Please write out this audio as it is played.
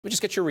We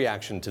just get your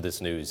reaction to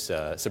this news.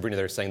 Sabrina,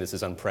 they're saying this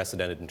is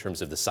unprecedented in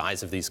terms of the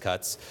size of these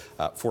cuts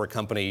for a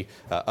company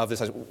of this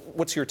size.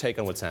 What's your take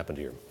on what's happened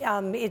here?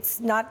 It's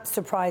not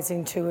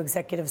surprising to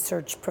executive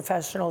search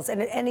professionals,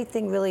 and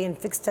anything really in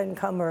fixed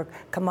income or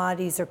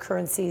commodities or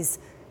currencies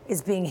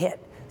is being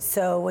hit.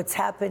 So what's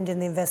happened in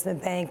the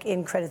investment bank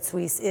in Credit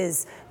Suisse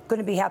is going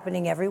to be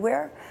happening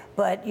everywhere.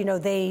 But, you know,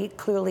 they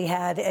clearly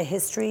had a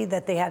history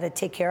that they had to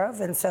take care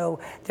of. And so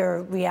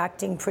they're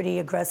reacting pretty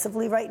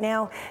aggressively right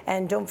now.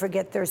 And don't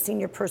forget, their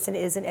senior person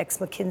is an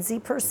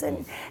ex-McKinsey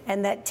person.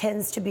 And that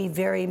tends to be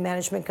very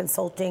management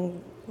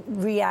consulting,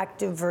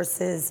 reactive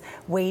versus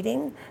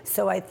waiting.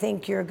 So I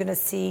think you're going to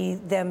see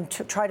them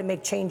try to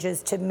make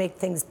changes to make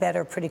things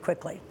better pretty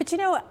quickly. But, you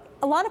know,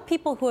 a lot of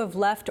people who have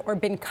left or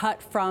been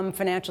cut from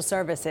financial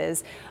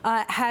services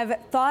have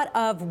thought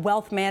of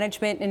wealth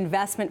management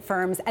investment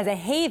firms as a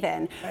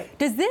haven. Right.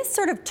 Does this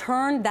sort of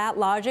turn that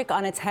logic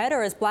on its head,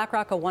 or is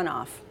BlackRock a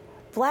one-off?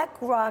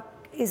 BlackRock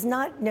is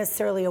not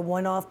necessarily a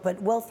one-off,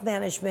 but wealth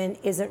management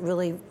isn't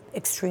really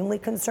extremely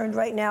concerned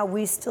right now.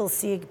 We still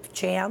see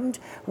jammed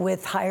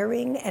with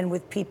hiring and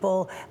with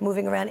people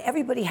moving around.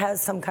 Everybody has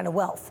some kind of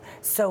wealth.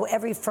 So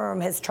every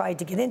firm has tried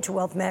to get into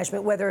wealth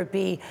management, whether it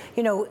be,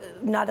 you know,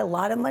 not a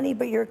lot of money,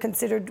 but you're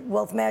considered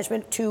wealth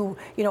management to,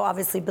 you know,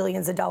 obviously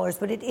billions of dollars,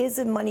 but it is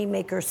a money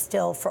maker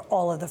still for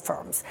all of the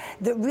firms.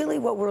 Really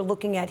what we're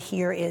looking at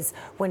here is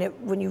when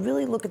you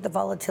really look at the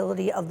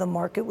volatility of the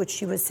market, which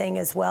she was saying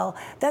as well,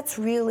 that's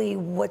really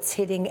what's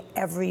hitting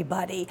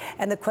everybody.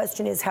 And the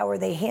question is, how are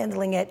they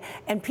handling it?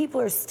 And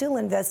people are still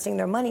investing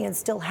their money and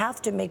still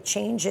have to make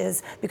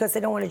changes because they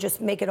don't want to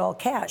just make it all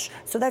cash.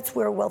 So that's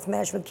where wealth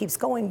management keeps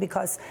going,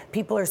 because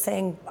people are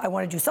saying, I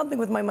want to do something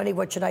with my money,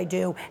 what should I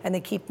do? And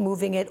they keep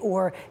moving it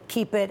or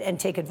keep it and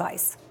take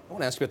advice. I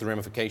want to ask you about the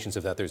ramifications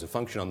of that. There's a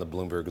function on the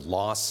Bloomberg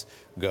loss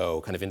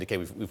go, kind of indicate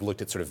we've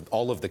looked at sort of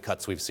all of the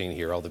cuts we've seen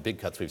here, all the big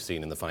cuts we've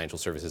seen in the financial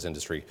services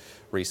industry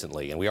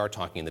recently. And we are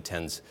talking in the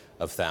tens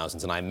of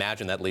thousands. And I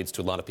imagine that leads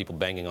to a lot of people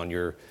banging on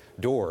your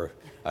door,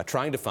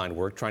 trying to find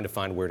work, trying to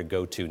find where to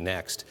go to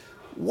next.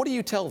 What do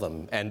you tell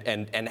them?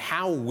 And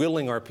how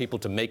willing are people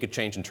to make a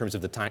change in terms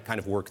of the kind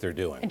of work they're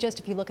doing? And just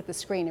if you look at the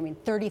screen, I mean,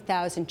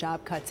 30,000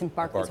 job cuts in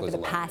Barclays over the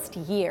past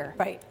year.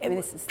 Right. I mean,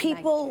 this is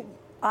people.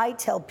 I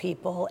tell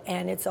people,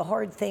 and it's a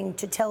hard thing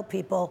to tell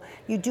people,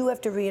 you do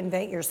have to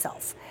reinvent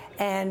yourself.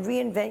 And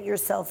reinvent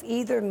yourself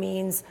either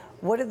means,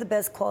 what are the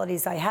best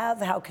qualities I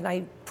have? How can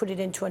I put it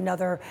into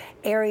another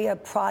area,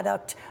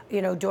 product?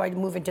 You know, do I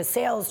move into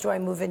sales? Do I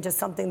move into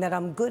something that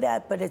I'm good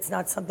at, but it's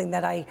not something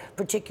that I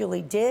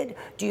particularly did?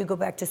 Do you go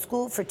back to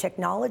school for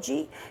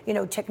technology? You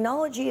know,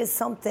 technology is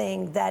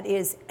something that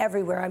is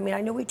everywhere. I mean,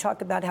 I know we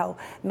talk about how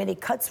many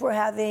cuts we're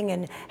having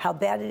and how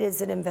bad it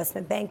is in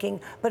investment banking,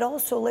 but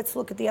also let's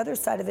look at the other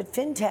side of it.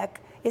 FinTech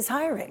is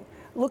hiring.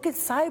 Look at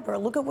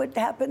cyber. Look at what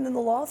happened in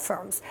the law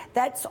firms.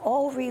 That's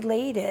all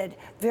related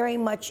very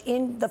much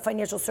in the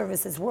financial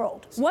services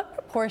world. What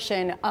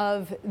proportion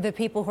of the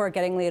people who are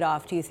getting laid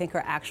off do you think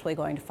are actually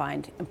going to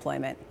find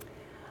employment?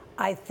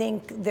 I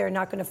think they're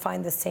not going to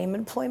find the same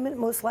employment,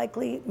 most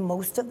likely,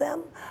 most of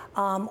them.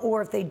 Or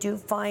if they do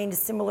find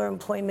similar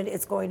employment,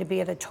 it's going to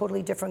be at a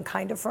totally different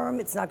kind of firm.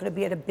 It's not going to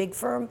be at a big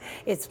firm.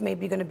 It's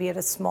maybe going to be at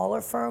a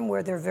smaller firm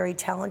where they're very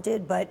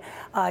talented, but,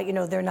 you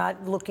know, they're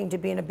not looking to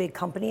be in a big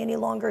company any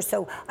longer.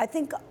 So I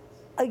think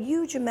a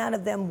huge amount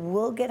of them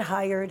will get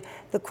hired.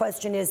 The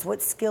question is,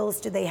 what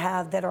skills do they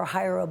have that are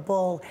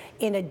hireable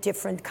in a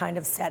different kind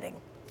of setting?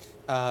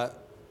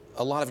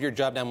 A lot of your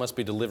job now must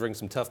be delivering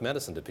some tough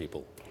medicine to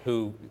people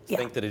who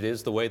think that it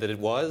is the way that it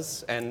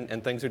was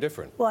and things are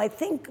different. Well, I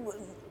think,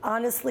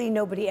 honestly,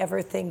 nobody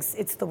ever thinks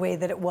it's the way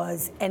that it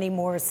was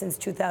anymore since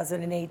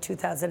 2008,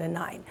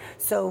 2009.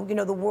 So, you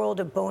know, the world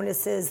of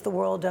bonuses, the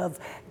world of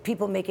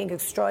people making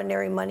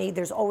extraordinary money,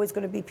 there's always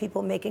going to be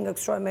people making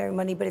extraordinary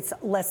money, but it's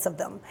less of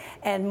them.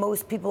 And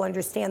most people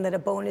understand that a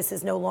bonus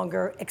is no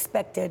longer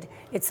expected.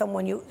 It's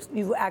someone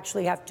you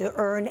actually have to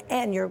earn,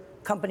 and your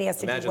company has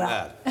to do well.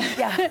 Imagine that.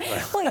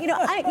 Yeah. Well, you know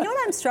what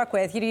I'm struck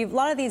with? You know, a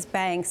lot of these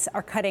banks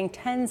are cutting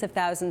tens of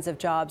thousands of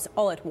jobs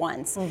all at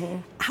once. Mm-hmm.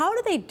 How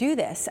do they do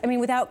this? I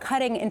mean, without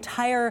cutting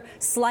entire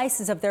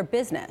slices of their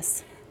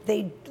business?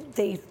 They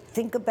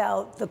think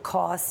about the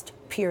cost,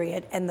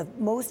 period, and the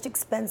most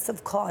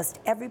expensive cost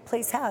every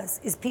place has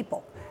is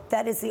people.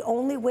 That is the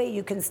only way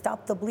you can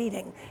stop the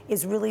bleeding,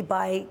 is really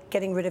by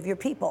getting rid of your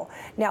people.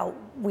 Now,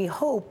 we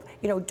hope,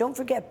 you know, don't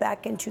forget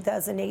back in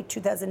 2008,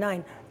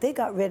 2009, they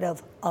got rid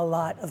of a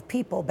lot of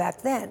people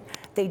back then.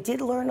 They did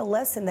learn a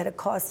lesson that it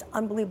costs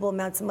unbelievable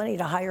amounts of money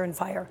to hire and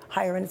fire,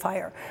 hire and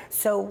fire.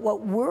 So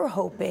what we're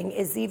hoping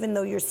is, even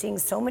though you're seeing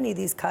so many of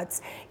these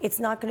cuts, it's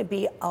not going to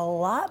be a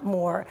lot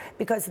more,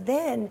 because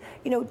then,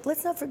 you know,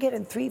 let's not forget,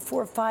 in 3,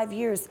 4, 5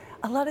 years,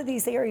 a lot of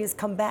these areas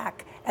come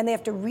back and they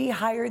have to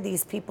rehire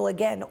these people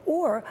again.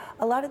 Or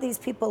a lot of these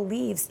people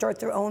leave, start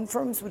their own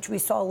firms, which we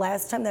saw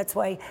last time. That's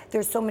why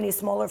there's so many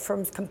smaller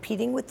firms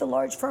competing with the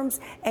large firms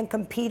and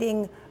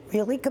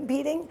really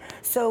competing.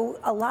 So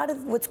a lot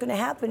of what's going to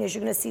happen is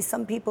you're going to see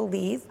some people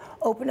leave,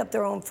 open up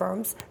their own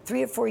firms,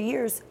 3 or 4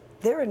 years,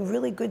 they're in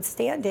really good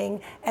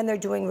standing and they're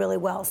doing really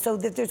well. So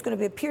that there's going to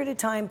be a period of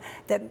time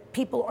that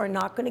people are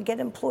not going to get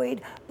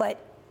employed,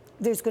 but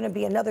there's going to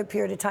be another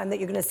period of time that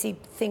you're going to see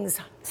things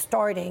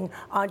starting,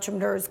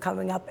 entrepreneurs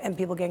coming up and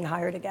people getting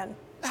hired again.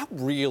 How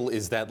real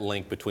is that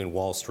link between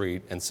Wall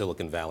Street and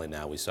Silicon Valley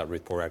now? We saw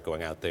Ruth Porat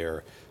going out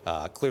there.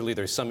 Clearly,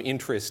 there's some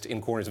interest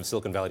in corners of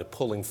Silicon Valley to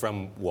pulling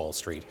from Wall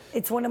Street.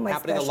 It's one of my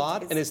happening a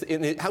lot, specialties.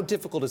 and how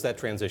difficult is that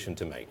transition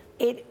to make?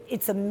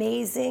 It's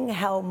amazing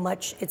how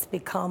much it's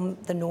become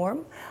the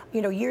norm.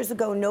 You know, years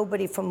ago,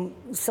 nobody from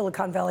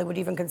Silicon Valley would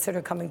even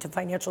consider coming to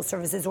financial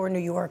services or New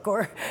York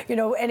or, you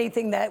know,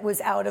 anything that was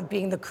out of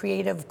being the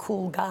creative,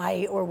 cool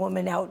guy or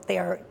woman out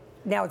there.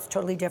 Now it's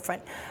totally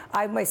different.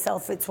 I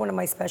myself, it's one of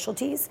my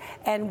specialties.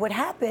 And what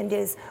happened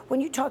is when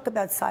you talk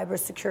about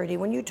cybersecurity,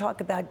 when you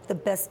talk about the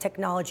best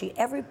technology,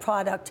 every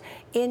product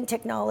in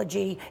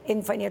technology,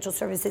 in financial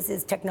services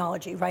is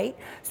technology, right?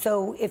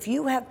 So if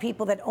you have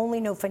people that only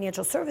know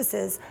financial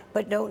services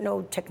but don't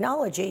know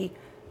technology,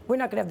 we're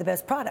not going to have the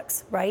best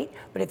products, right?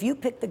 But if you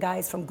pick the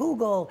guys from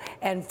Google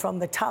and from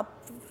the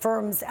top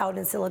firms out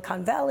in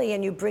Silicon Valley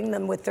and you bring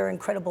them with their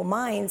incredible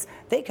minds,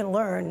 they can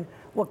learn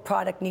what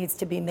product needs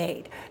to be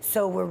made.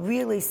 So we're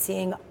really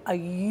seeing a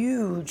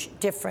huge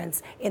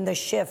difference in the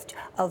shift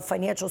of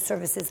financial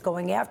services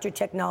going after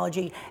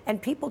technology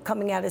and people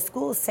coming out of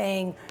school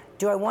saying,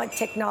 do I want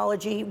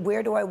technology?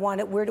 Where do I want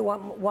it? Where do I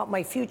want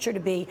my future to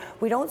be?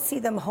 We don't see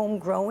them home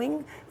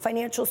growing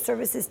financial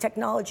services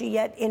technology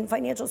yet in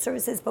financial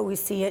services, but we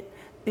see it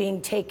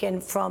being taken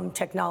from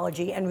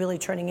technology and really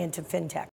turning into fintech.